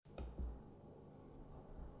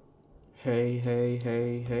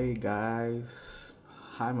Hey, guys.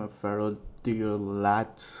 Hi, my fellow dear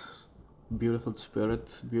lads, beautiful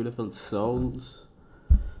spirits, beautiful souls,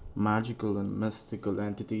 magical and mystical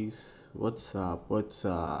entities. What's up? What's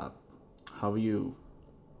up? How are you?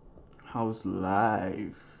 How's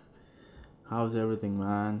life? How's everything,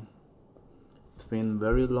 man? It's been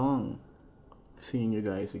very long seeing you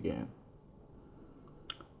guys again.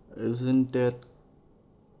 Isn't it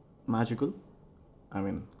magical? I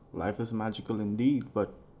mean, life is magical indeed,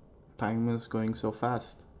 but time is going so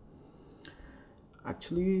fast.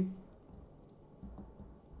 Actually,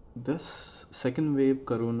 this second wave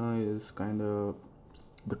corona is kind of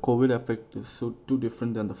the COVID effect is so too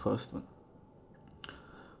different than the first one.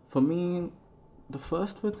 For me, the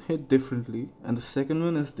first one hit differently, and the second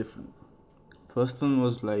one is different. First one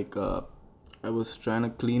was like I was trying to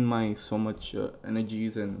clean my so much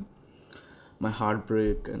energies and my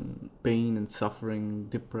heartbreak and pain and suffering,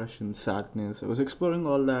 depression, sadness. I was exploring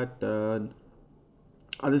all that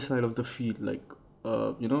other side of the field, like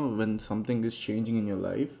when something is changing in your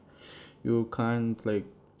life, you can't like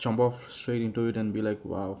jump off straight into it and be like,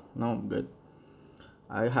 wow, now I'm good.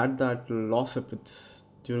 I had that loss of it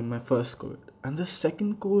during my first COVID. And the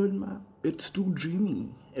second COVID, man, it's too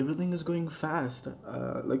dreamy. Everything is going fast.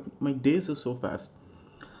 Like my days are so fast.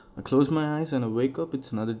 I close my eyes and I wake up,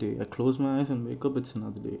 it's another day. I close my eyes and wake up, it's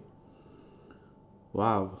another day.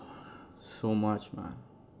 Wow, so much, man.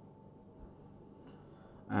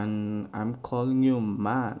 And I'm calling you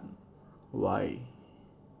man. Why?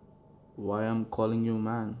 Why I'm calling you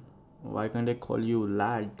man? Why can't I call you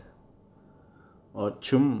lad? Or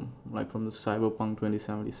chum, like from the Cyberpunk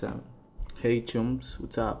 2077. Hey chums,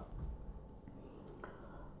 what's up?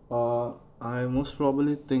 Uh, I most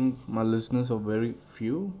probably think my listeners are very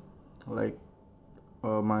few. Like,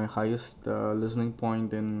 my highest listening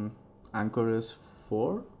point in Anchor is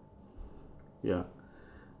 4. Yeah.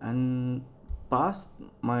 And past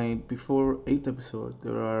my before 8th episode,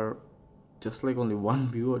 there are just like only one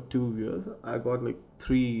view or two viewers. I got like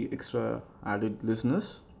 3 extra added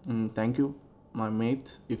listeners. And thank you, my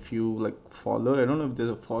mates. If you like follow, I don't know if there's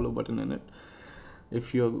a follow button in it.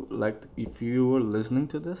 If you were listening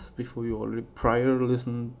to this before you already prior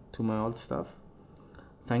listened to my old stuff,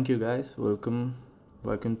 thank you guys. Welcome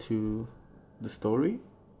to the story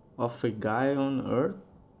of a guy on Earth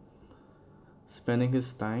spending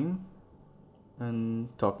his time and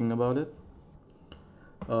talking about it.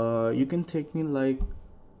 You can take me like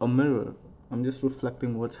a mirror. I'm just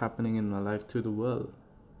reflecting what's happening in my life to the world.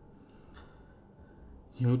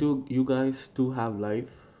 You guys do have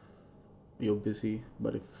life. You're busy,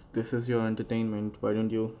 but if this is your entertainment, why don't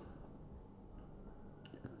you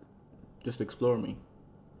just explore me?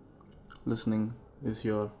 Listening is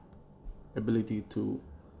your ability to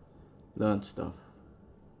learn stuff.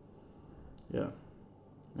 Yeah,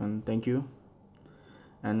 and thank you.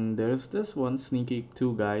 And there's this one sneaky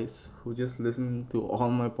two guys who just listen to all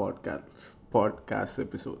my podcast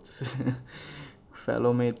episodes.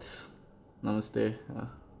 Fellow mates, namaste.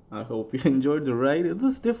 I hope you enjoyed the ride. It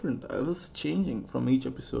was different. I was changing from each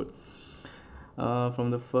episode.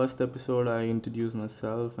 From the first episode, I introduced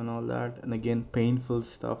myself and all that, and again, painful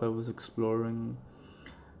stuff I was exploring,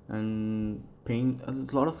 and pain. A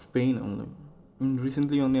lot of pain only. And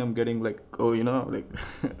recently, only I'm getting like, oh, like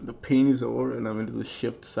the pain is over, and I'm into the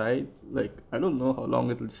shift side. Like I don't know how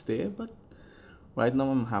long it'll stay, but right now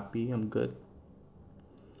I'm happy. I'm good.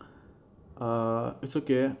 It's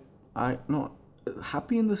okay. I no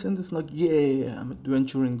happy in the sense it's not yeah I'm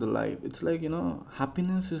adventuring the life. It's like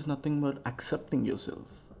happiness is nothing but accepting yourself.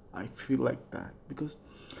 I feel like that because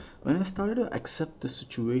when I started to accept the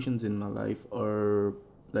situations in my life, or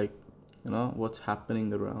like what's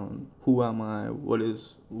happening around, who am I,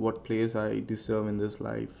 what place I deserve in this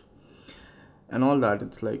life, and all that,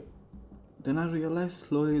 it's like then I realized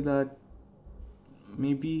slowly that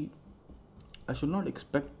maybe I should not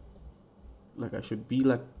expect, like I should be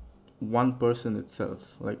like one person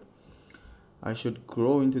itself. Like I should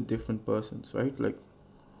grow into different persons, right? Like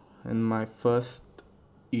in my first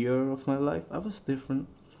year of my life I was different.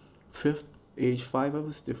 Fifth age 5 I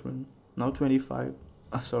was different. Now 25.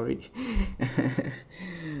 Sorry.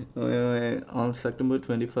 On September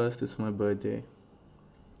 21st is my birthday.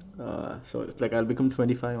 So it's like I'll become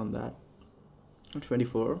 25 on that.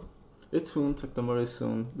 24. It's soon. September is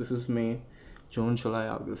soon. This is May, June, July,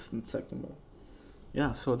 August, and September.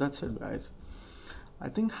 Yeah, so that's it, guys. I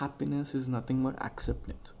think happiness is nothing but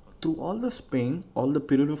acceptance. Through all this pain, all the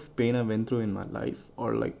period of pain I went through in my life,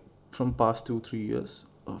 or like from past 2 3 years,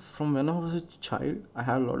 from when I was a child, I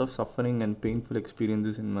had a lot of suffering and painful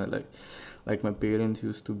experiences in my life. Like my parents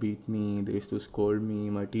used to beat me, they used to scold me,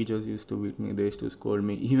 my teachers used to beat me, they used to scold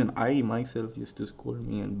me. Even I myself used to scold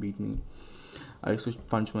me and beat me. I used to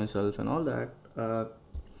punch myself and all that.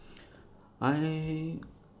 I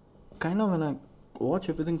kind of, when I watch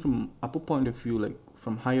everything from upper point of view, like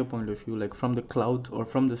from higher point of view, like from the clouds or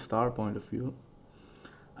from the star point of view,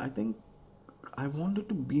 I think I wanted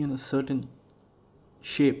to be in a certain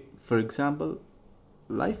shape. For example,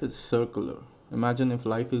 life is circular. Imagine if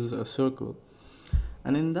life is a circle,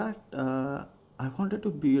 and in that, I wanted to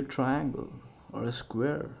be a triangle or a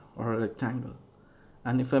square or a rectangle.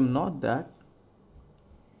 And if I'm not that,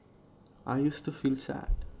 I used to feel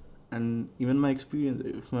sad. And even my experience,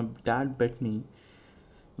 if my dad bet me,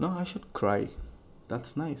 no, I should cry.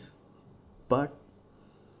 That's nice. But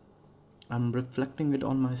I'm reflecting it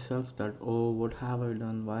on myself that, oh, what have I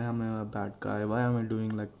done? Why am I a bad guy? Why am I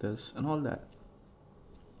doing like this? And all that.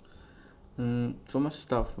 So much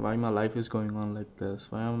stuff. Why my life is going on like this?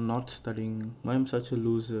 Why I'm not studying? Why I'm such a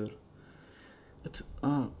loser? It's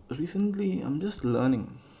recently I'm just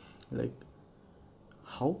learning. Like,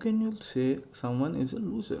 how can you say someone is a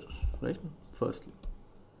loser, right? Firstly,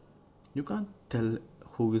 you can't tell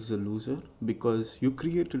who is a loser because you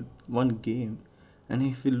created one game, and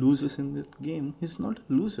if he loses in this game, he's not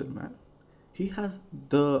a loser, man. He has,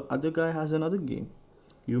 the other guy has another game.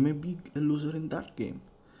 You may be a loser in that game,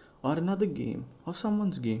 or another game, or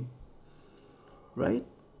someone's game, right?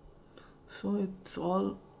 So it's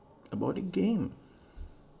all about a game.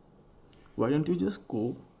 Why don't you just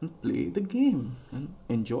go and play the game and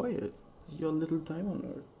enjoy it? Your little time on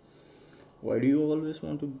earth. Why do you always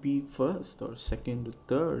want to be first or second or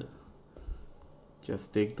third?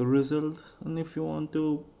 Just take the results, and if you want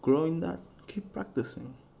to grow in that, keep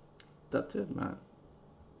practicing. That's it, man.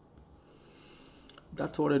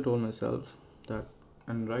 That's what I told myself. That,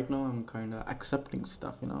 and right now I'm kind of accepting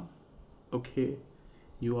stuff. Okay,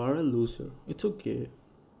 you are a loser. It's okay.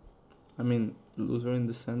 I mean, loser in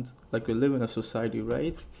the sense, like, we live in a society,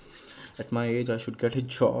 right? At my age, I should get a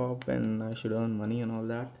job and I should earn money and all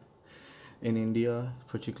that. In India,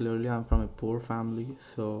 particularly, I'm from a poor family,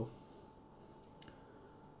 so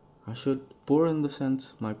I should, poor in the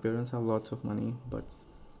sense, my parents have lots of money, but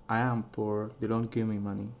I am poor. They don't give me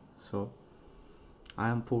money, so I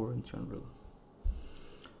am poor in general.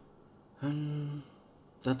 And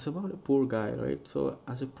that's about a poor guy, right? So,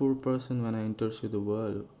 as a poor person, when I enter to the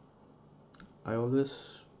world, I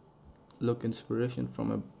always look inspiration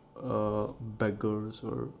from beggars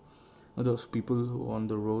or those people who on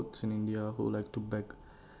the roads in India who like to beg.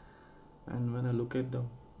 And when I look at them,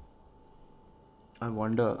 I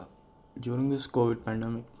wonder, during this COVID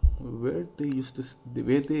pandemic, where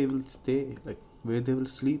they will stay, like where they will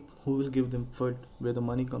sleep, who will give them food, where the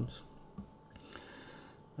money comes.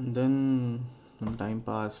 And then when time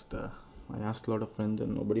passed, I asked a lot of friends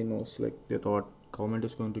and nobody knows. Like, they thought government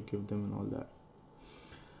is going to give them and all that.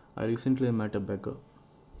 I recently met a beggar.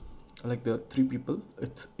 Like, there are three people.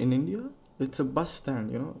 It's in India. It's a bus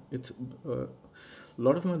stand. It's a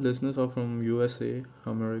lot of my listeners are from USA,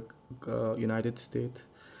 America, United States,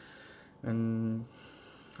 and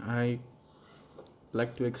I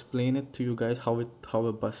like to explain it to you guys how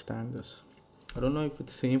a bus stand is. I don't know if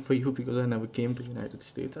it's same for you because I never came to United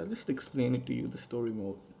States. I'll just explain it to you, the story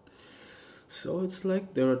mode. So it's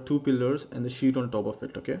like there are two pillars and the sheet on top of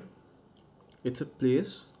it, okay? It's a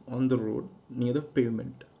place on the road near the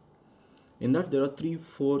pavement. In that there are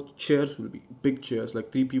 3-4 chairs, will be big chairs,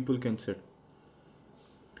 like three people can sit.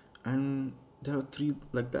 And there are three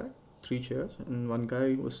like that, three chairs, and one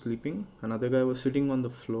guy was sleeping, another guy was sitting on the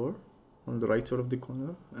floor on the right side of the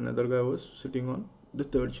corner, another guy was sitting on the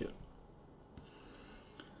third chair.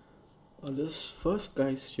 On this first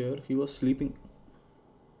guy's chair, he was sleeping.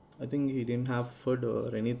 I think he didn't have food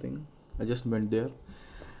or anything. I just went there.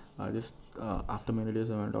 After many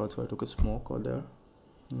days I went out, so I took a smoke out there.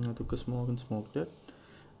 I took a smoke and smoked it.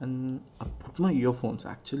 And I put my earphones.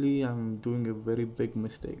 Actually, I'm doing a very big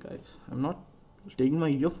mistake, guys. I'm not taking my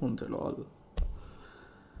earphones at all.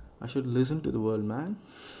 I should listen to the world, man.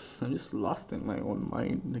 I'm just lost in my own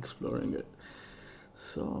mind, exploring it.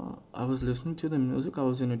 So I was listening to the music. I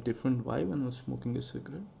was in a different vibe and I was smoking a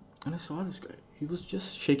cigarette. And I saw this guy. He was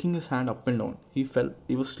just shaking his hand up and down. He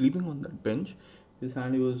was sleeping on that bench. His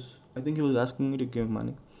hand, I think he was asking me to give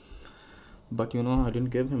money. But I didn't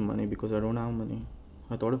give him money because I don't have money.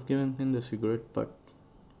 I thought of giving him the cigarette, but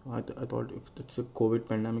I thought if it's a COVID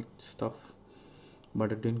pandemic stuff,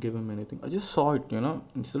 but I didn't give him anything. I just saw it,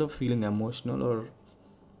 instead of feeling emotional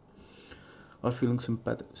or feeling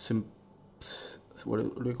sympathetic,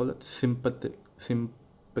 what do you call it? Sympathetic.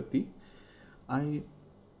 empathy. I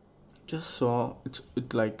just saw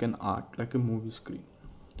it like an art, like a movie screen.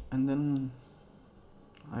 And then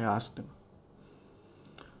I asked him,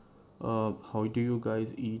 how do you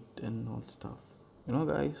guys eat and all stuff?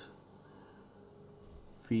 Guys,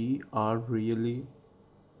 we are really,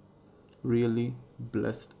 really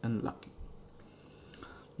blessed and lucky.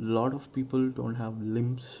 A lot of people don't have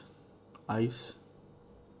limbs, eyes.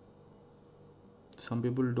 Some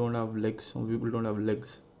people don't have legs. Some people don't have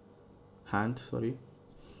legs, hands. Sorry.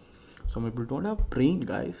 Some people don't have brain,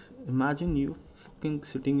 guys. Imagine you fucking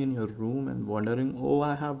sitting in your room and wondering, oh,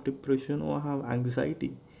 I have depression, oh, I have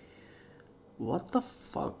anxiety. What the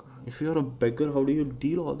fuck? If you're a beggar, how do you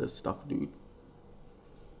deal all this stuff, dude?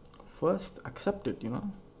 First, accept it,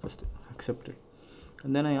 First, accept it.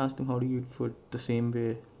 And then I asked him, how do you eat food? The same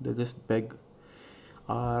way. They just beg.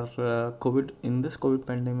 Our in this COVID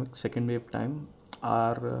pandemic, second wave time,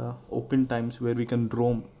 are open times where we can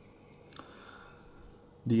roam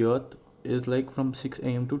the earth is like from 6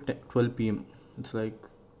 a.m. to 12 p.m. It's like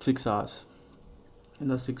 6 hours. In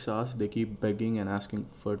the 6 hours, they keep begging and asking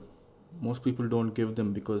for. Most people don't give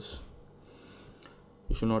them because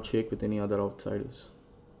you should not shake with any other outsiders.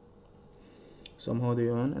 Somehow they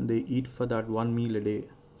earn and they eat for that one meal a day.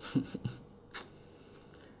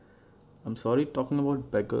 I'm sorry talking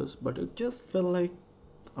about beggars, but it just felt like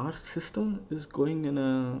our system is going in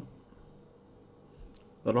a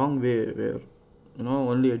wrong way where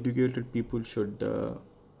only educated people should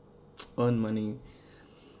earn money,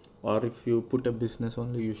 or if you put a business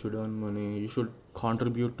only you should earn money, you should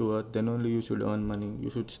contribute to it, then only you should earn money, you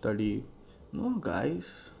should study. No,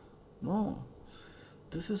 guys, no,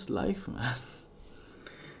 this is life, man.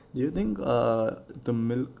 Do you think the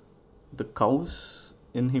cows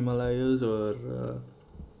in Himalayas, or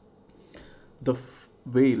the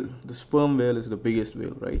sperm whale is the biggest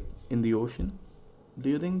whale, right, in the ocean? Do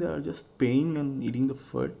you think they are just paying and eating the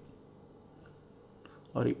food,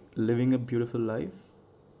 or living a beautiful life?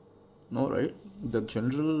 No, right? The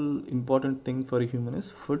general important thing for a human is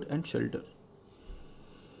food and shelter.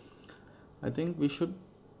 I think we should,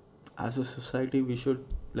 as a society, we should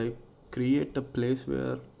create a place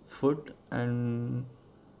where food and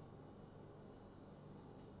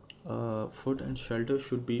shelter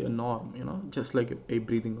should be a norm, just like a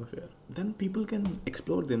breathing of air. Then people can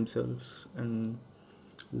explore themselves and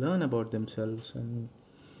learn about themselves and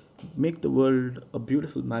make the world a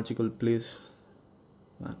beautiful, magical place.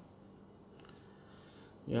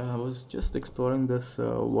 Yeah, I was just exploring this.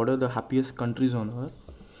 What are the happiest countries on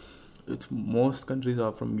earth? Most countries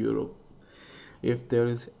are from Europe. If there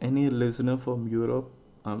is any listener from Europe,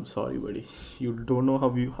 I'm sorry, buddy. You don't know how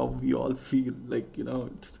we all feel.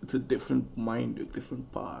 It's a different mind, a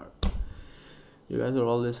different power. You guys are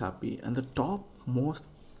always happy, and the top most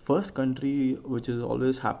first country which is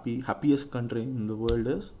always happiest country in the world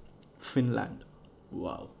is Finland.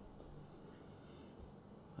 Wow.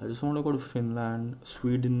 I just want to go to Finland,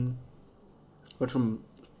 Sweden, but from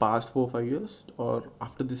past 4-5 years or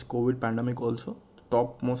after this COVID pandemic also, the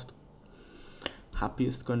top most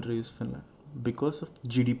happiest country is Finland because of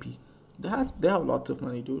GDP. They have lots of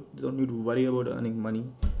money, dude. They don't need to worry about earning money.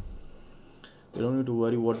 They don't need to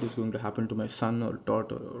worry what is going to happen to my son or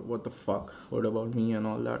daughter or what the fuck, what about me and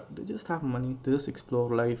all that. They just have money. They just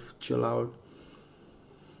explore life, chill out,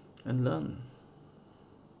 and learn.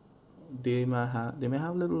 They may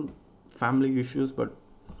have little family issues, but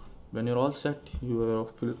when you're all set, you are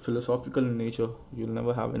philosophical in nature. You'll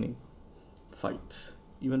never have any fights.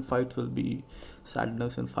 Even fights will be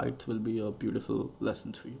sadness, and fights will be a beautiful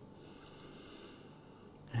lesson for you.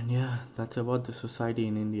 And yeah, that's about the society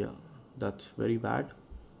in India. That's very bad.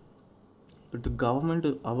 But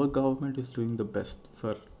our government is doing the best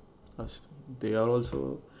for us. They are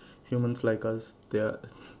also humans like us.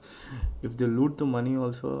 If they loot the money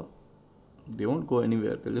also, they won't go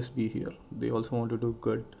anywhere. They'll just be here. They also want to do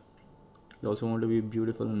good. They also want to be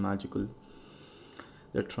beautiful and magical.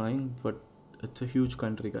 They're trying, but it's a huge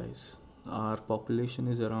country, guys. Our population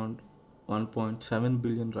is around 1.7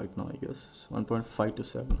 billion right now, I guess. 1.5 to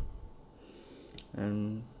 7.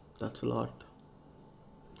 And that's a lot.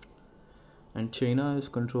 And China is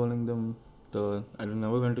controlling them. I've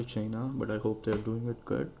never went to China, but I hope they're doing it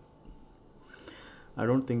good. I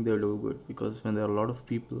don't think they'll do good because when there are a lot of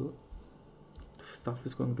people, stuff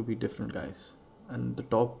is going to be different, guys. And the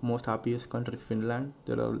top most happiest country, Finland,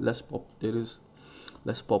 there is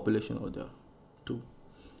less population over there too,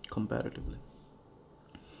 comparatively.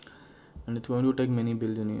 And it's going to take many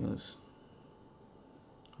billion years.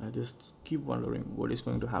 I just keep wondering what is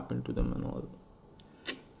going to happen to them and all.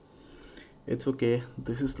 It's okay.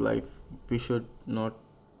 This is life. We should not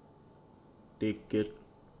take it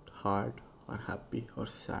hard or happy or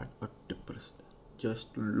sad or depressed.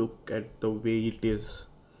 Just look at the way it is.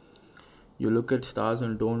 You look at stars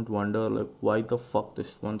and don't wonder like why the fuck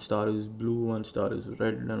this one star is blue, one star is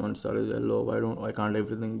red, and one star is yellow. Why can't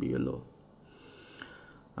everything be yellow?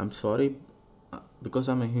 I'm sorry, because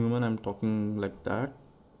I'm a human. I'm talking like that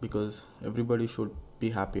because everybody should be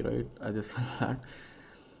happy, right? I just like that.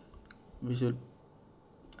 We should.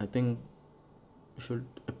 I think we should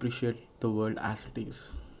appreciate the world as it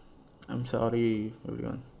is. I'm sorry,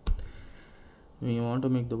 everyone. We want to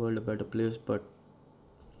make the world a better place, but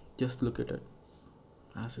just look at it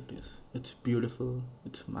as it is. It's beautiful,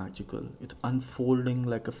 it's magical, it's unfolding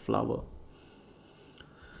like a flower.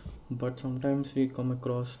 But sometimes we come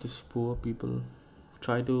across these poor people,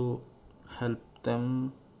 try to help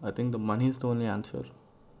them. I think the money is the only answer.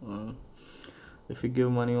 Uh, if you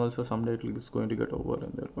give money, also someday it's going to get over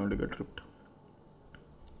and they're going to get ripped.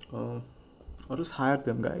 Or just hire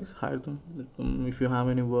them, guys. Hire them. Let them. If you have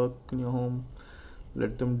any work in your home,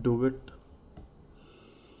 let them do it.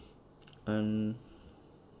 And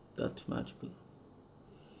that's magical.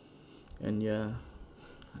 And yeah,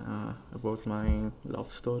 about my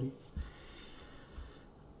love story.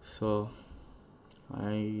 So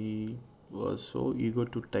I was so eager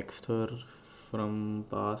to text her from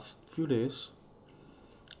past few days,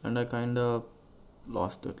 and I kind of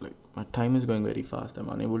lost it. Like my time is going very fast. I'm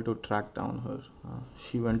unable to track down her.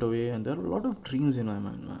 She went away, and there are a lot of dreams in my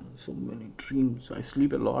mind, man. So many dreams. I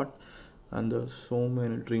sleep a lot, and there's so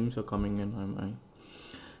many dreams are coming in my mind.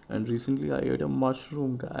 And recently, I ate a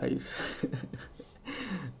mushroom, guys,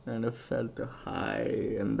 and I felt the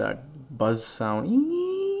high and that buzz sound.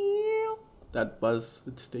 That buzz,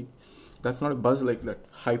 that's not a buzz like that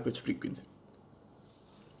high pitch frequency.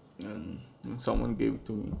 And someone gave it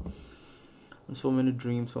to me. So many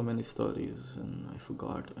dreams, so many stories, and I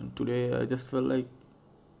forgot. And today I just felt like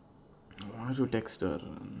I wanted to text her,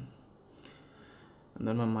 and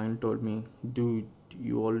then my mind told me, dude,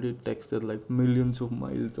 you already texted like millions of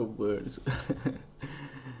miles of words.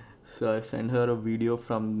 So I sent her a video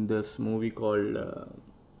from this movie called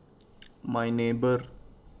My Neighbor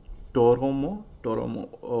Toromo.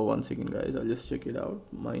 Oh, one second, guys, I'll just check it out.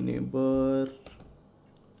 My Neighbor.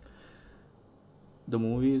 The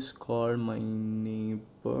movie is called My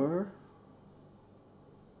Neighbor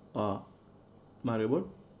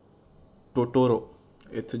Totoro.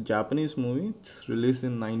 It's a Japanese movie. It's released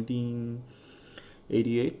in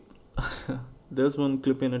 1988. There's one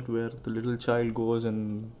clip in it where the little child goes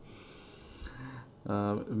and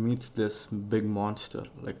meets this big monster,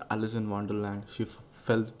 like Alice in Wonderland. She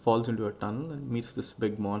falls into a tunnel and meets this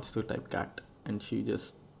big monster type cat, and she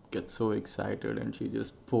just gets so excited and she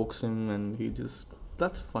just pokes him, and he just,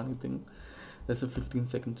 that's a funny thing. There's a 15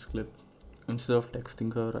 seconds clip. Instead of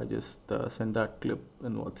texting her, I just sent that clip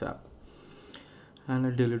in WhatsApp, and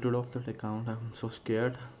I deleted off that account. I'm so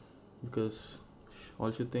scared because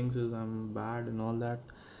all she thinks is I'm bad and all that.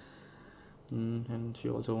 And she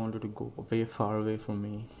also wanted to go way far away from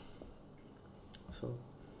me. So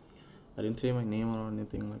I didn't say my name or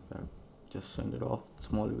anything like that. Just send it off,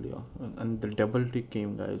 small video. And the double tick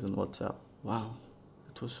came, guys, on WhatsApp. Wow,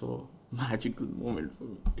 it was so magical moment for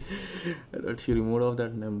me. I thought she removed off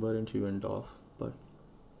that number and she went off, but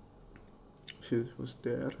she was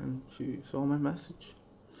there and she saw my message.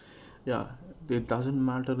 Yeah, it doesn't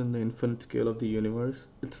matter in the infinite scale of the universe.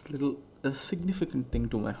 It's a significant thing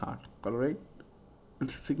to my heart. Alright,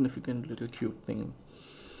 it's a significant little cute thing.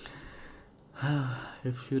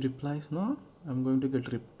 If she replies no, I'm going to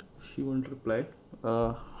get ripped. She won't reply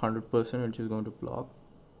 100% and she's going to block.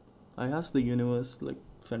 I asked the universe, like,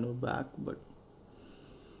 send her back, but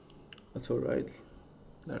that's alright.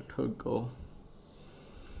 Let her go.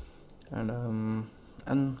 And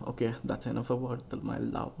okay, that's enough about my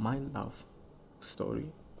love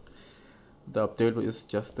story. The update is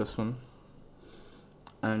just this one,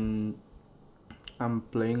 and I'm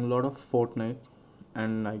playing a lot of Fortnite,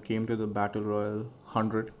 and I came to the Battle Royale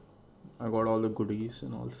 100. I got all the goodies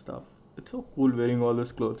and all stuff. It's so cool wearing all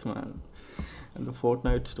these clothes, man. And the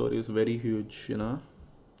Fortnite story is very huge, you know.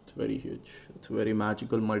 It's very huge. It's a very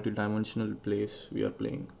magical, multi-dimensional place we are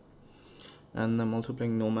playing. And I'm also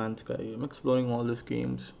playing No Man's Sky. I'm exploring all these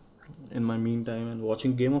games in my meantime and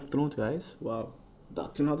watching Game of Thrones, guys. Wow,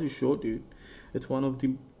 that's another show, dude. It's one of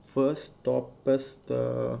the first top best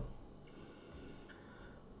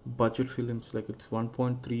budget films. Like it's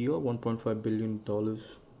 1.3 or 1.5 billion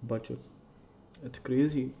dollars budget. It's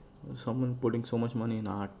crazy. Someone putting so much money in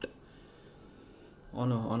art.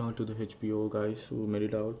 Honor to the HBO guys who made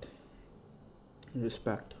it out.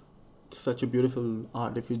 Respect. It's such a beautiful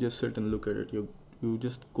art. If you just sit and look at it, you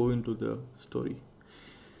just go into the story.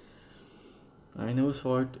 I never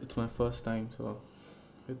saw it. It's my first time, so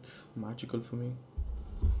it's magical for me.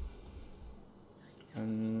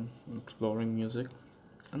 And I'm exploring music.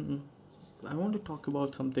 And I want to talk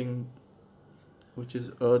about something which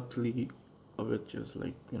is earthly, or which is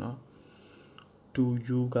like, to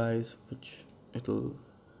you guys, which it'll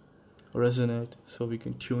resonate so we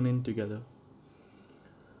can tune in together.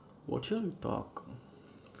 What shall we talk?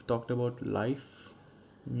 We talked about life,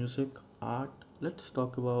 music, art. Let's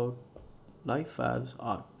talk about life as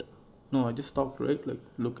art. No, I just talked, right? Like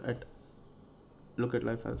look at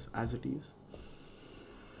life as it is.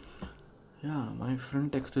 Yeah, my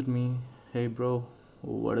friend texted me, "Hey bro,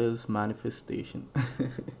 what is manifestation?"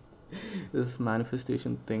 This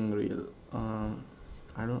manifestation thing real?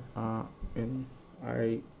 I don't. In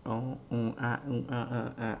I.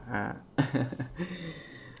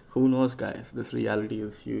 Who knows, guys? This reality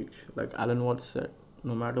is huge. Like Alan Watts said,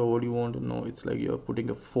 no matter what you want to know, it's like you're putting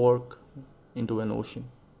a fork into an ocean,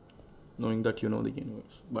 knowing that you know the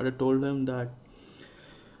universe. But I told him that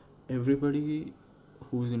everybody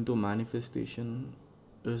who's into manifestation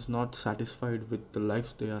is not satisfied with the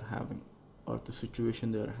lives they are having or the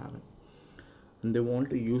situation they are having, and they want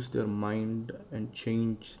to use their mind and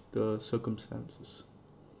change the circumstances.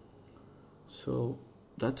 So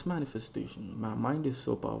that's manifestation. My mind is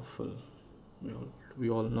so powerful. we all, we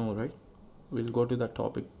all know, right? We'll go to that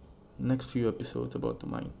topic next few episodes about the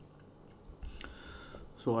mind.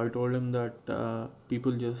 So I told him that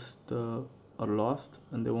people just are lost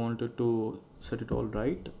and they wanted to set it all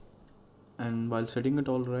right, and while setting it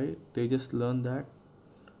all right they just learn that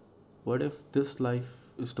what if this life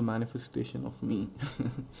is the manifestation of me.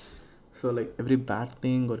 So like every bad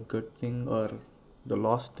thing or good thing or the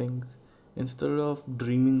lost things, instead of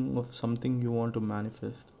dreaming of something you want to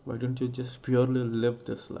manifest, why don't you just purely live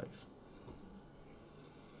this life?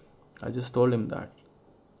 I just told him that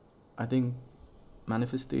I think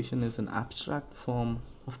manifestation is an abstract form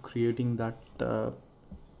of creating that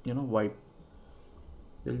vibe.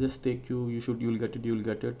 They'll just take you, you'll get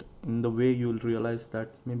it. In the way you'll realize that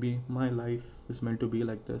maybe my life is meant to be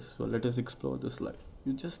like this, so let us explore this life.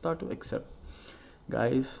 You just start to accept.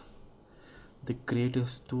 Guys, the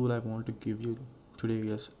greatest tool I want to give you today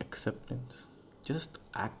is acceptance. Just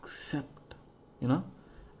accept, you know,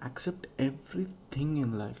 accept everything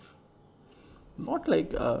in life. Not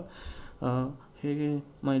like, hey,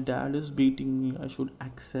 my dad is beating me, I should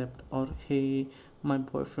accept, or hey, my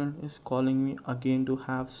boyfriend is calling me again to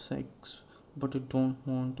have sex, but I don't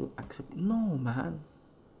want to accept. No, man.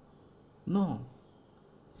 No.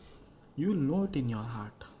 You know it in your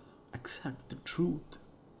heart. Accept the truth.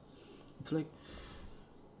 It's like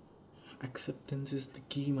acceptance is the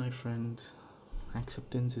key, my friends.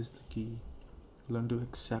 Acceptance is the key. Learn to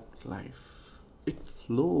accept life. It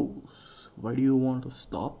flows. Why do you want to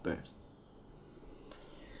stop it?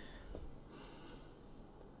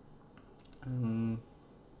 And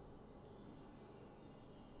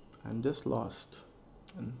I'm just lost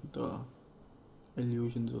in the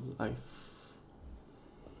illusions of life.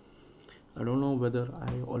 I don't know whether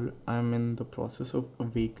I'm in the process of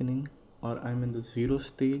awakening, or I'm in the 0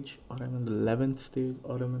 stage, or I'm in the 11th stage,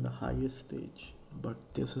 or I'm in the highest stage. But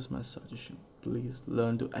this is my suggestion. Please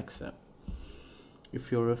learn to accept.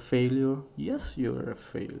 If you're a failure, yes, you're a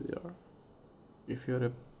failure. If you're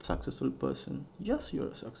a successful person, yes, you're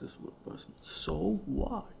a successful person. So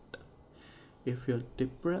what? If you're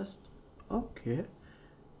depressed, okay.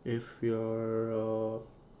 If you're a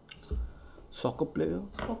soccer player,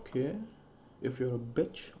 okay. If you're a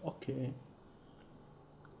bitch, okay.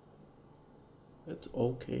 It's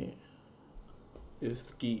okay. Is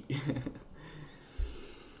the key.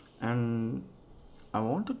 And I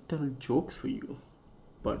want to tell jokes for you,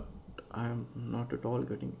 but I am not at all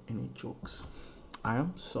getting any jokes. I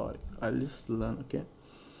am sorry. I'll just learn, okay?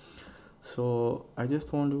 So I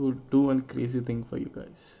just want to do one crazy thing for you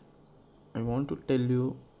guys. I want to tell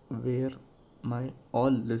you where my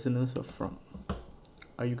all listeners are from.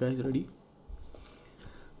 Are you guys ready?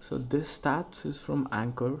 So this stats is from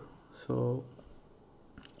Anchor. So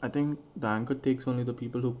I think the Anchor takes only the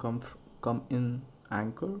people who come in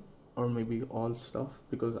Anchor, or maybe all stuff,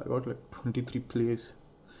 because I got like 23 plays.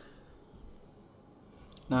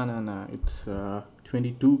 Nah. It's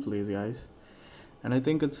 22 plays, guys. And I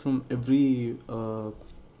think it's from every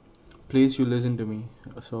place you listen to me.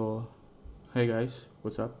 So, hey guys,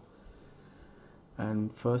 what's up?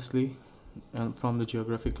 And firstly, from the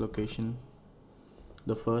geographic location,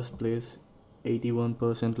 the first place,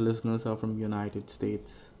 81% listeners are from United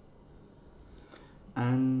States,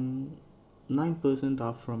 and 9%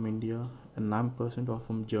 are from India, and 9% are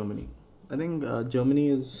from Germany. I think Germany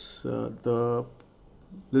is the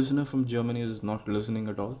Listener from Germany is not listening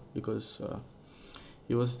at all because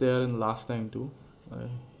he was there in last time too.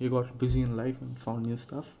 He got busy in life and found new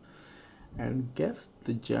stuff. And guess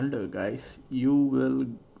the gender, guys. You will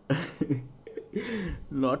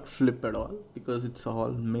not flip at all because it's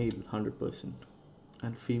all male 100%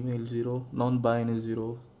 and female 0, non-binary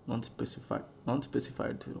 0, non-specified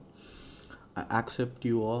 0. I accept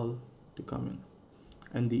you all to come in.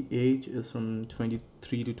 And the age is from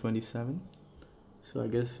 23 to 27. So I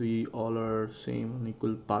guess we all are same on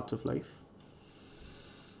equal paths of life.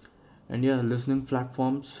 And yeah, listening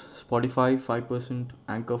platforms, Spotify 5%,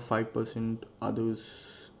 Anchor 5%,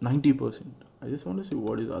 others 90%. I just want to see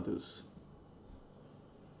what is others.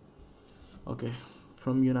 Okay,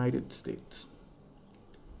 from United States.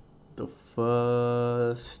 The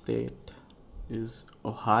first state is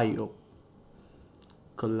Ohio,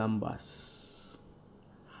 Columbus.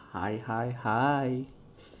 Hi, hi, hi.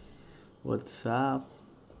 What's up,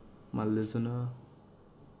 my listener?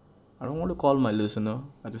 I don't want to call my listener.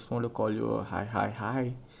 I just want to call you a hi, hi,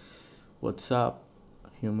 hi. What's up,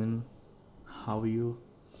 human? How are you?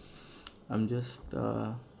 I'm just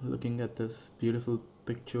looking at this beautiful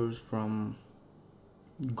pictures from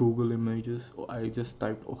Google Images. I just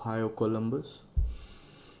typed Ohio, Columbus.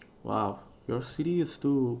 Wow, your city is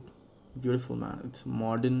too beautiful, man. It's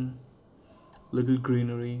modern, little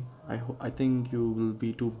greenery. I think you will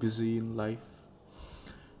be too busy in life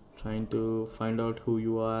trying to find out who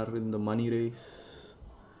you are in the money race,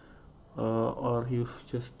 or you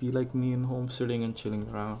just be like me in home sitting and chilling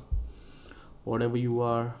around. Whatever you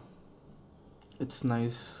are, it's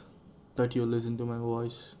nice that you listen to my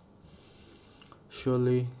voice.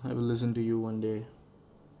 Surely I will listen to you one day.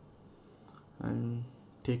 And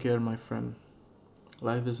take care, my friend.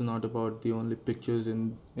 Life is not about the only pictures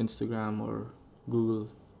in Instagram or Google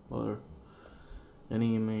or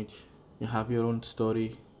any image. You have your own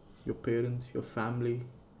story, your parents, your family,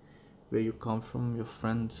 where you come from, your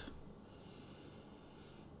friends.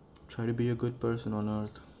 Try to be a good person on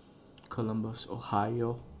earth. Columbus,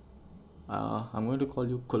 Ohio. I'm going to call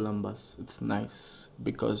you Columbus. It's nice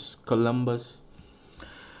because Columbus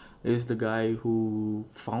is the guy who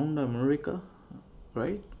found America,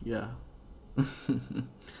 right? Yeah.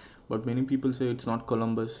 But many people say it's not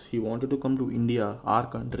Columbus. He wanted to come to India, our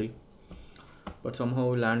country, but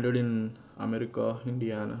somehow landed in America,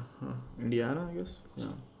 Indiana. Indiana, I guess.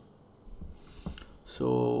 Yeah.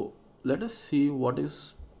 So let us see what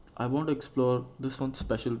is. I want to explore this one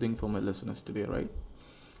special thing for my listeners today, right?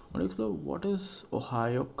 I want to explore what is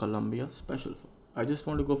Ohio, Columbia special for. I just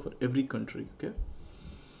want to go for every country, okay?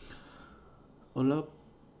 Ola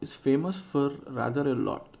is famous for rather a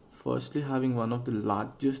lot. Firstly, having one of the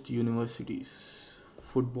largest universities,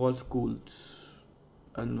 football schools,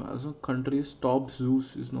 and as a country's top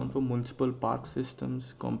zoos is known for municipal park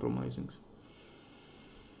systems compromising.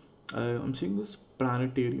 I'm seeing this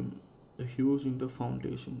planetarium, a huge inter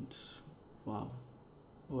foundations. Wow.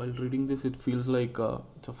 While reading this, it feels like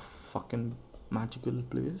it's a fucking magical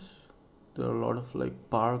place. There are a lot of like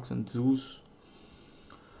parks and zoos,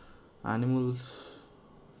 animals,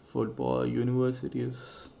 football,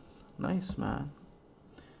 universities. Nice, man.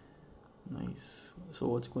 Nice. So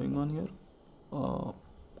what's going on here?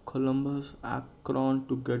 Columbus Akron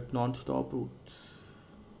to get non-stop routes.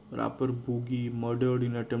 Rapper Boogie murdered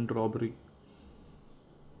in attempt robbery.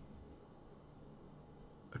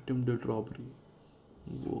 Attempted robbery.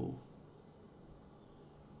 Whoa.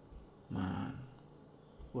 Man.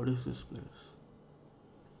 What is this place?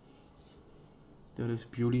 There is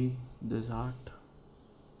beauty, there's art.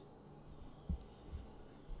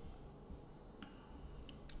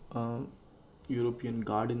 European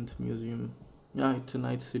Gardens Museum. Yeah, it's a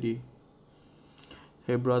nice city.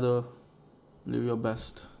 Hey brother, live your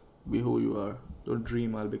best. Be who you are. Don't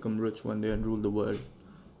dream I'll become rich one day and rule the world.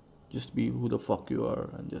 Just be who the fuck you are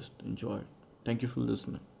and just enjoy. Thank you for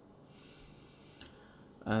listening.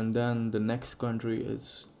 And then the next country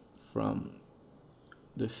is from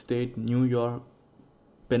the state New York,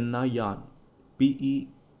 Pennayan.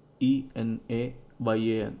 Peneayan.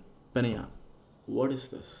 Pennayan. What is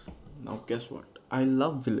this? Now guess what? I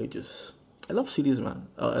love villages. I love cities, man.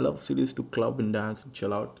 I love cities to club and dance and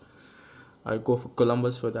chill out. I go for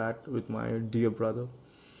Columbus for that with my dear brother.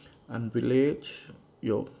 And village,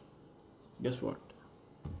 yo, guess what?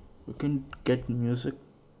 You can get music,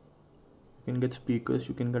 you can get speakers,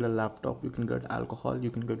 you can get a laptop, you can get alcohol, you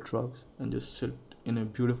can get drugs, and just sit in a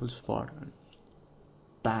beautiful spot and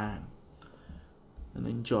bang and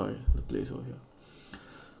enjoy the place over here.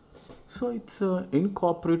 So it's an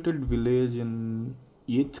incorporated village in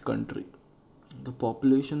Yates country. The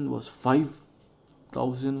population was 5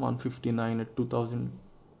 1,159 at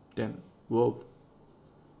 2010. Whoa.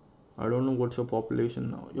 I don't know what's your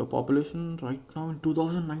population now. Your population right now in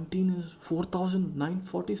 2019 is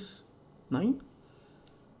 4,949?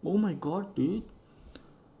 Oh my god, dude.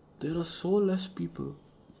 There are so less people.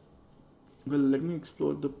 Well, let me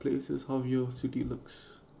explore the places how your city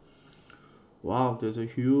looks. Wow, there's a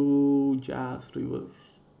huge ass river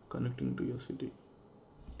connecting to your city,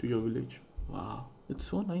 to your village. Wow, it's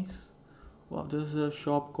so nice. Wow, there's a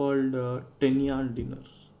shop called 10 Yard Dinner.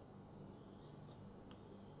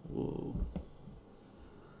 Whoa,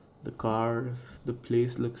 the cars, the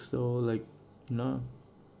place looks so like, you know,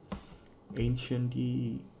 ancient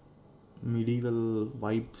medieval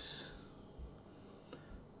vibes.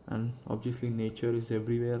 And obviously, nature is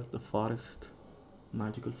everywhere, the forest,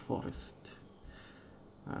 magical forest,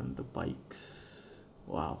 and the bikes.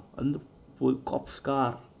 Wow, and the full cop's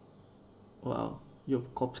car. Wow, your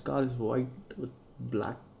cop's car is white with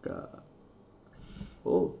black.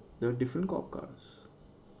 Oh, there are different cop cars.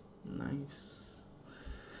 Nice.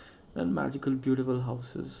 And magical, beautiful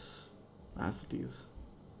houses, as it is.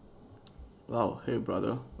 Wow, hey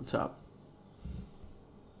brother, what's up?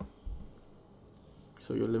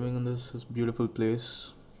 So you're living in this beautiful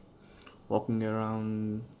place, walking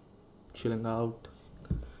around, chilling out,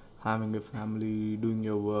 having a family, doing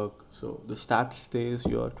your work. So the stats says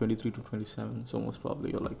you're 23 to 27. So most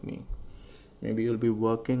probably you're like me. Maybe you'll be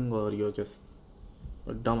working or you're just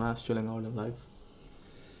a dumbass chilling out in life.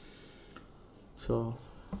 So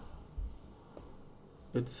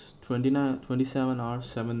it's 27 hours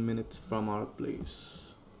 7 minutes from our place.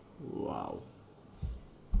 Wow.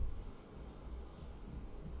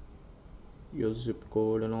 Your zip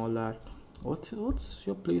code and all that. What's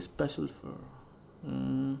your place special for?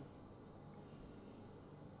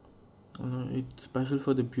 It's special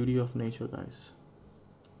for the beauty of nature, guys.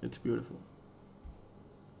 It's beautiful.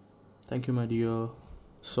 Thank you, my dear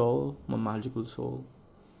soul, my magical soul.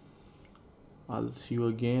 I'll see you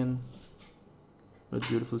again with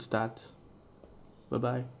beautiful stats. Bye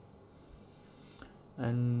bye.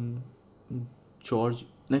 And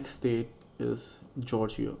next state is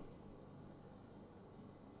Georgia.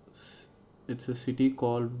 It's a city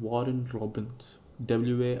called Warren Robins.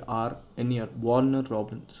 Warner Warner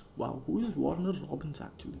Robins. Wow, who is Warner Robins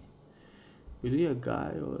actually? Is he a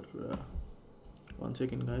guy or? One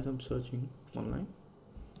second, guys, I'm searching online.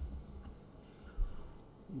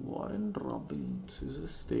 Warren Robins is a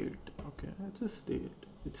state. Okay, it's a state.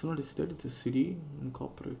 It's not a state, it's a city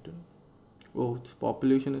incorporated. Oh, its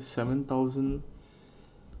population is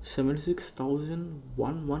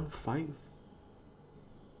 76,115.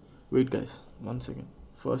 Wait, guys, one second.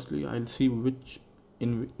 Firstly, I'll see which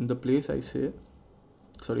in the place I say.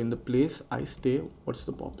 Sorry, in the place I stay, what's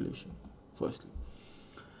the population? Firstly,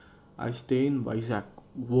 I stay in Vizag.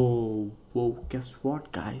 Whoa, guess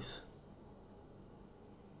what, guys?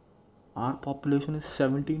 Our population is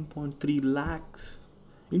 17.3 lakhs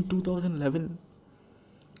in 2011.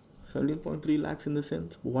 17.3 lakhs in the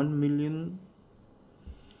sense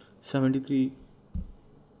 1,073,000.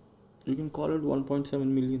 You can call it 1.7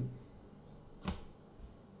 million.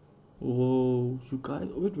 Whoa, you guys,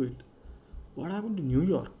 wait. What happened to New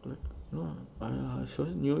York? Like, I saw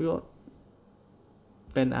New York.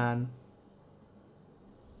 Penn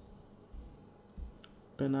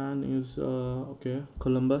is okay.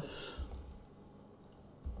 Columbus.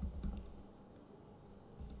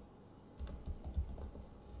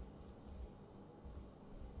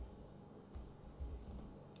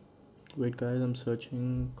 Wait, guys, I'm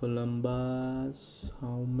searching Columbus.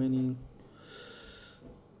 How many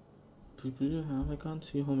people you have? I can't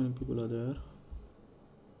see how many people are there.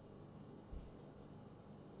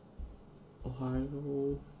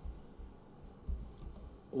 Ohio.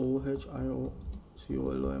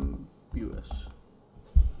 OHIOCOLUMBUS.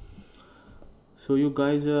 So you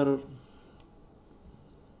guys are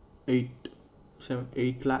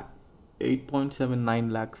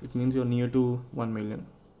 8.79 lakhs. It means you're near to 1 million.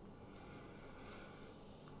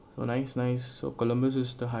 So nice. So Columbus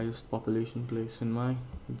is the highest population place in my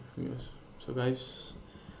yes. So guys,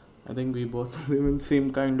 I think we both live in the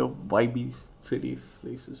same kind of vibey cities,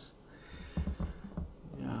 places.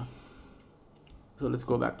 Yeah. So let's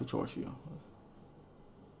go back to Georgia.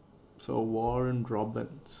 So Warren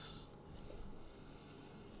Robins.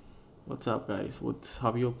 What's up, guys?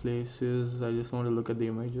 How your place is? I just want to look at the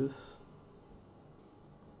images.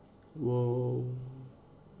 Whoa.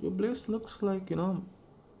 Your place looks like,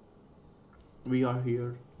 we are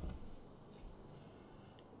here.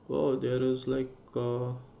 Oh, there is like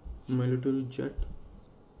my little jet.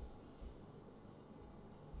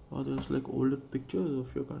 Oh, there's like older pictures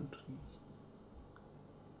of your country.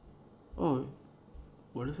 Oh,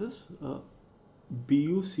 what is this?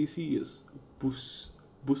 BUCCS. Bus.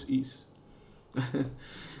 Bussies.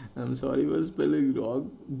 I'm sorry for spelling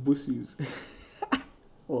wrong. Bussies.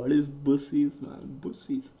 What is bussies, man?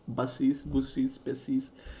 Bussies. Bussies,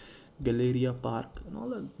 Bessies, Galleria Park, and all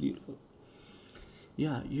that beautiful.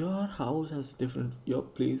 Yeah, your house has different, your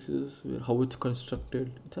places, how it's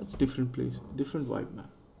constructed, it has different place, different vibe, man.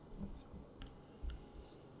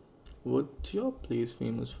 What's your place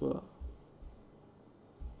famous for?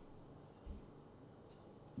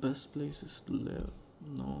 Best places to live?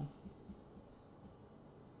 No.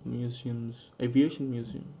 Museums. Aviation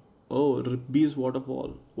museum. Oh, Ribby's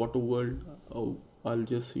waterfall. Water world. Oh, I'll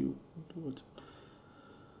just see you.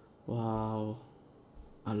 Wow.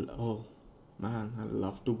 Oh, man, I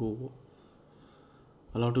love to go.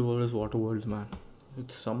 I love to go to this water world, man.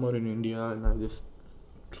 It's summer in India and I just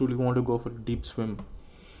truly want to go for a deep swim.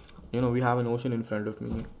 We have an ocean in front of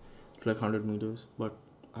me. It's like 100 meters, but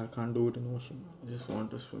I can't do it in ocean. I just want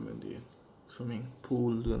to swim in the swimming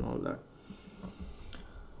pools and all that.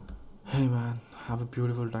 Hey man, have a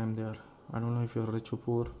beautiful time there. I don't know if you're rich or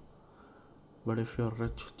poor, but if you're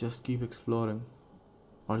rich, just keep exploring.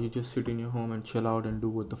 Or you just sit in your home and chill out and do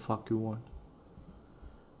what the fuck you want.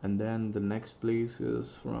 And then the next place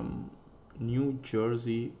is from New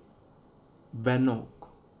Jersey, Wenonah.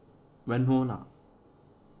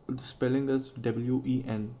 The spelling is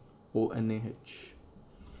Wenonh.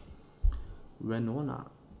 Wenonah.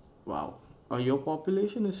 Wow. Your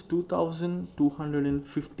population is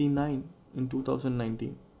 2,259 in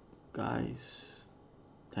 2019. Guys,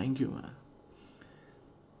 thank you, man.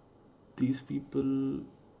 These people,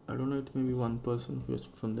 I don't know, it may be one person who's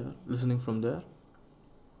from there, listening from there.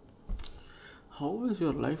 How is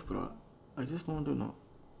your life, bro? I just want to know.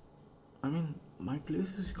 I mean, my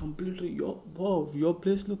place is completely your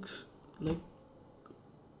place looks like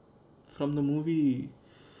from the movie,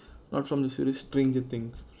 not from the series Stranger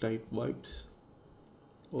Things type vibes.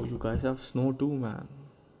 Oh, you guys have snow too, man.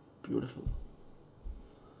 Beautiful.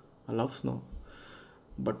 I love snow,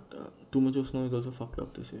 but too much of snow is also fucked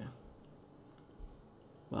up this year.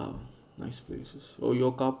 Wow, nice places. Oh,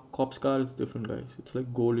 your cop's car is different, guys. It's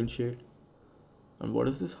like gold in shade. And what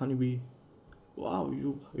is this honeybee? Wow,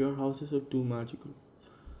 your houses are too magical.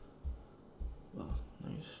 Wow,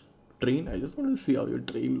 nice. Train? I just want to see how your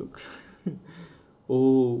train looks.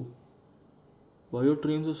 Oh, why your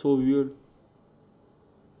trains are so weird?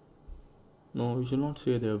 No, we should not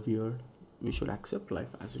say they're weird. We should accept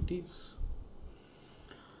life as it is.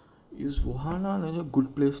 Is Wahana a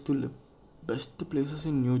good place to live? Best places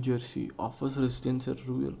in New Jersey offers residents a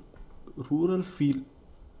rural feel.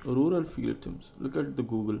 Rural feel, it seems. Look at the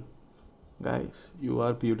Google. Guys, you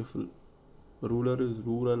are beautiful. Rural is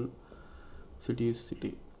rural, city is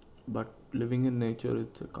city. But living in nature,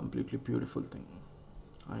 it's a completely beautiful thing.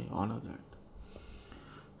 I honor that.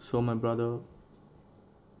 So, my brother,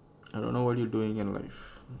 I don't know what you're doing in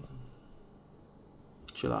life.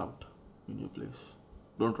 Chill out in your place.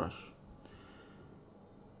 Don't rush.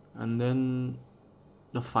 And then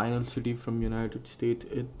the final city from United States,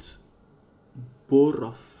 it's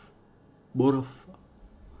Boruf. Boruf.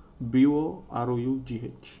 Boroughh.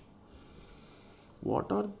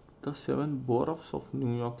 What are the 7 boroughs of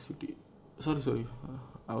New York City? Sorry.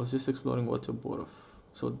 I was just exploring what's a borough.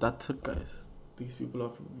 So that's it, guys. These people are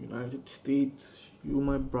from United States. You,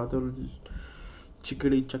 my brother,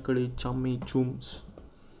 chickadee, chummy, chums.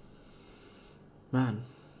 Man,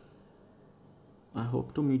 I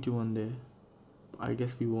hope to meet you one day. I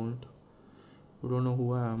guess we won't. You don't know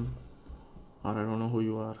who I am, or I don't know who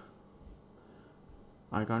you are.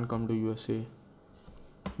 I can't come to USA.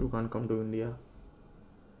 You can't come to India.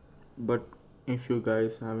 But if you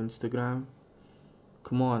guys have Instagram,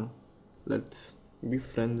 come on, let's be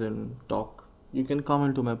friends and talk. You can come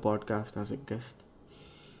into my podcast as a guest.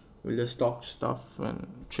 We'll just talk stuff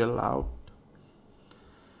and chill out.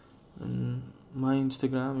 And my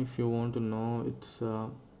Instagram, if you want to know, it's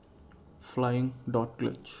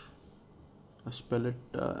flying.glitch. I spell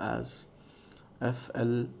it as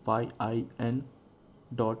FLYIN.GLITCH.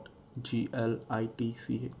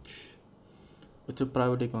 It's a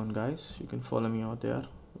private account, guys. You can follow me out there.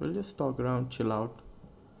 We'll just talk around, chill out.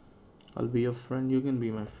 I'll be your friend, you can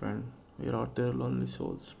be my friend. We're out there, lonely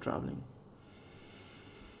souls, traveling.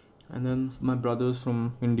 And then my brothers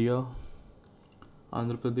from India,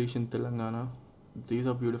 Andhra Pradesh and Telangana. These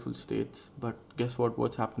are beautiful states, but guess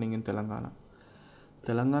what's happening in Telangana?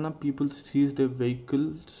 Telangana people seize their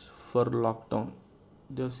vehicles for lockdown.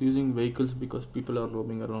 They are seizing vehicles because people are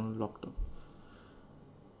roaming around lockdown.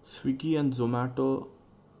 Swiggy and Zomato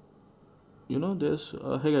there's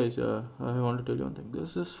hey guys, I want to tell you one thing.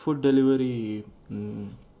 There's this food delivery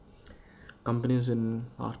companies in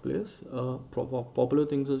our place. Popular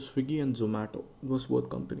things are Swiggy and Zomato. Those both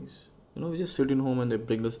companies. We just sit in home and they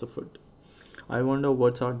bring us the food. I wonder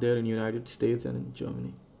what's out there in United States and in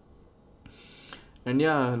Germany. And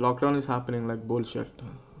yeah, lockdown is happening like bullshit.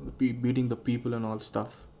 Beating the people and all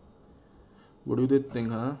stuff. What do they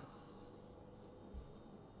think, huh?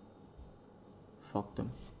 Fuck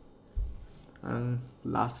them. And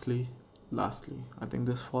lastly, I think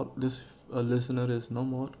this listener is no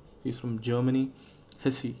more. He's from Germany,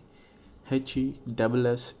 Hesse, HESSE,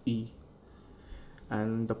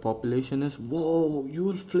 and the population is whoa. You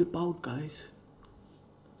will flip out, guys.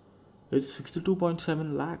 It's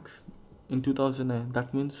 62.7 lakhs in 2009.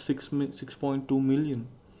 That means 6.2 million.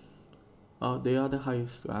 They are the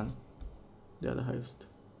highest, man. They are the highest.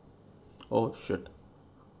 Oh shit.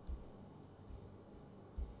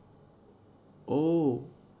 Oh,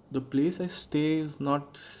 the place I stay is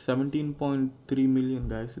not 17.3 million,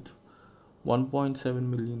 guys. It's 1.7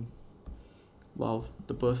 million. Wow,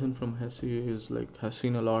 the person from Hesse is like has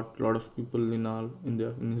seen a lot of people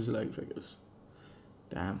in his life, I guess.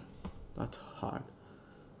 Damn, that's hard.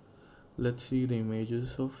 Let's see the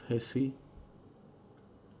images of Hesse.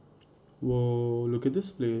 Whoa, look at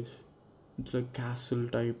this place. It's like castle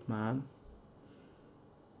type, man.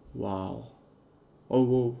 Wow. Oh,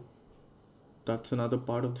 whoa. That's another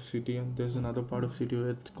part of the city, and there's another part of city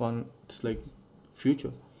where it's like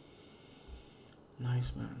future.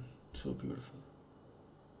 Nice, man. So beautiful.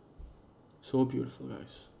 So beautiful,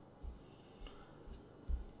 guys.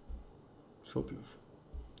 So beautiful.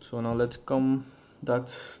 So now let's come.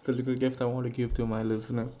 That's the little gift I want to give to my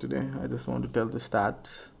listeners today. I just want to tell the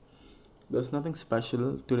stats. There's nothing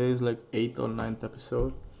special. Today is like 8th or 9th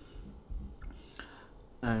episode.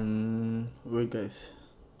 And wait, guys.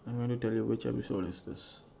 I'm going to tell you which episode is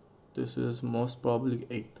this. This is most probably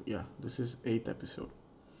 8th. Yeah, this is 8th episode.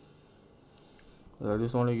 I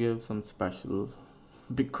just want to give some special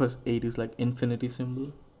because 8 is like infinity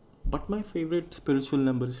symbol. But my favorite spiritual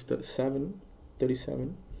number is 37. 8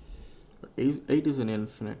 is an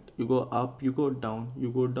infinite. You go up, you go down, you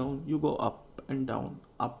go down, you go up and down,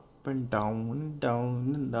 up and down and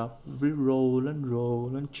down and up. We roll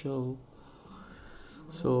and chill.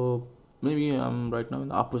 So maybe I'm right now in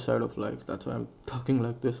the upper side of life. That's why I'm talking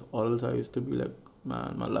like this. Or else I used to be like,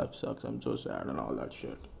 man, my life sucks. I'm so sad and all that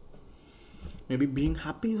shit. Maybe being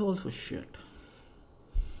happy is also shit.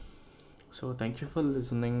 So thank you for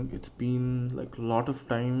listening. It's been like a lot of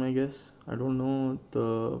time, I guess. I don't know.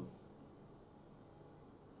 The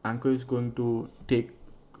Anchor is going to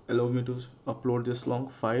allow me to upload this long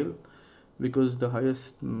file because the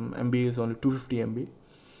highest MB is only 250 MB.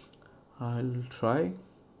 I'll try,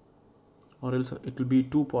 or else it will be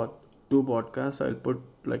two podcasts. I'll put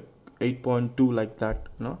like 8.2 like that.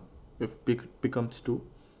 If it becomes 2,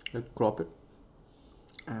 I'll crop it.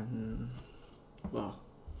 And wow,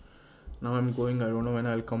 now I'm going. I don't know when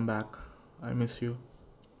I'll come back. I miss you.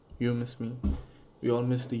 You miss me. We all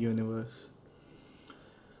miss the universe.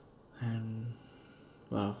 And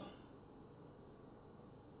wow,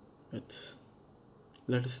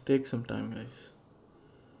 let us take some time, guys,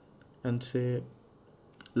 and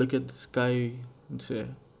look at the sky and say,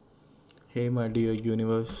 hey my dear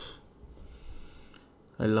universe,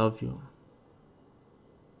 I love you.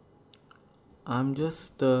 I'm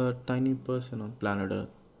just a tiny person on planet Earth.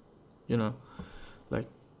 Like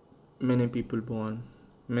many people born,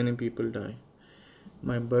 many people die.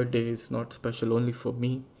 My birthday is not special only for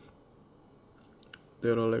me.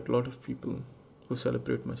 There are like a lot of people who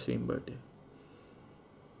celebrate my same birthday.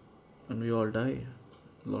 And we all die.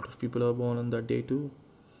 A lot of people are born on that day too.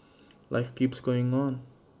 Life keeps going on.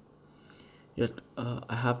 Yet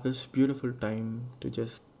I have this beautiful time to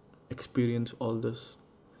just experience all this.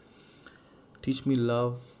 Teach me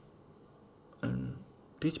love and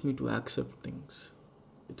teach me to accept things.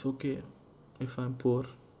 It's okay if I'm poor.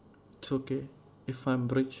 It's okay if I'm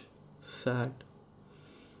rich, sad.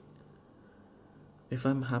 If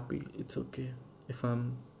I'm happy, it's okay. If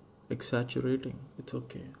I'm exaggerating, it's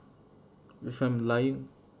okay. If I'm lying,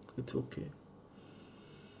 it's okay.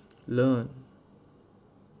 Learn.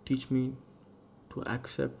 Teach me to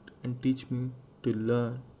accept and teach me to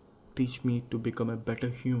learn. Teach me to become a better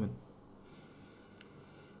human.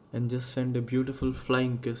 And just send a beautiful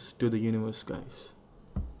flying kiss to the universe, guys.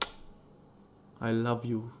 I love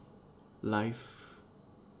you, life.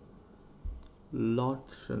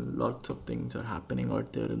 Lots and lots of things are happening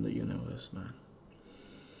out there in the universe, man.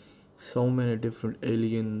 So many different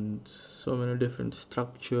aliens, so many different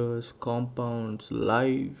structures, compounds,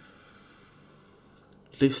 life.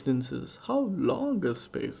 distances. How long is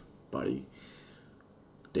space, buddy?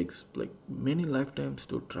 It takes like many lifetimes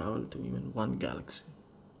to travel to even one galaxy.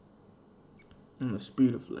 And the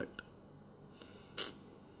speed of light.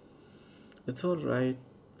 It's alright.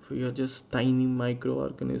 We are just tiny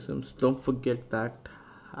microorganisms. Don't forget that.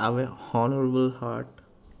 Have a honorable heart,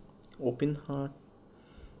 open heart.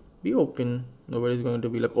 Be open. Nobody's going to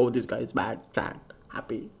be like, oh, this guy is bad, sad,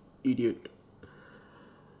 happy, idiot.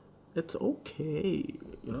 It's okay,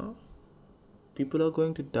 you know. People are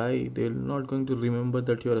going to die. They're not going to remember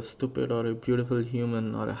that you're a stupid or a beautiful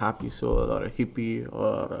human or a happy soul or a hippie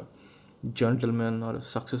or a gentleman or a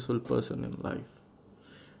successful person in life.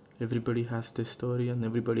 Everybody has this story and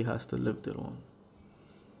everybody has to live their own.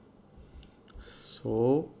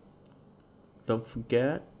 So, don't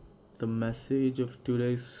forget, the message of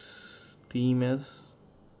today's theme is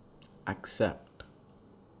accept.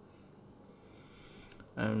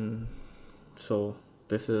 And so,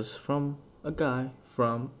 this is from a guy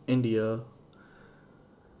from India,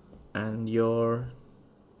 and you're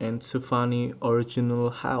in Sufani original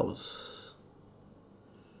house.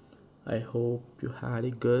 I hope you had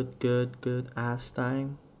a good ass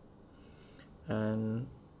time, and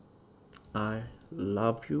I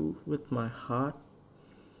love you with my heart,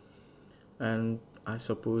 and I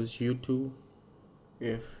suppose you too.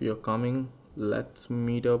 If you're coming, let's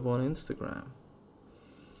meet up on Instagram.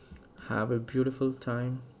 Have a beautiful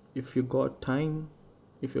time. If you got time,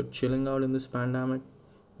 if you're chilling out in this pandemic,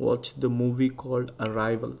 watch the movie called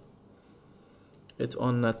Arrival. It's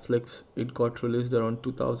on Netflix. It got released around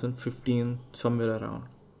 2015, somewhere around.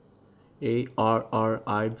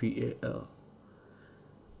 Arrival.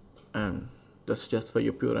 And that's just for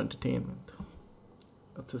your pure entertainment.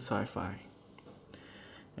 That's a sci-fi.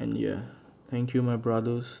 And yeah, thank you, my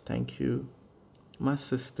brothers. Thank you, my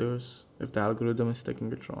sisters, if the algorithm is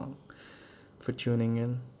taking it wrong, for tuning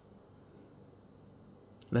in.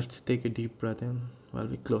 Let's take a deep breath in while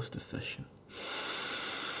we close this session.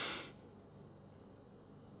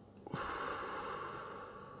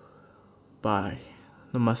 Bye.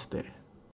 Namaste.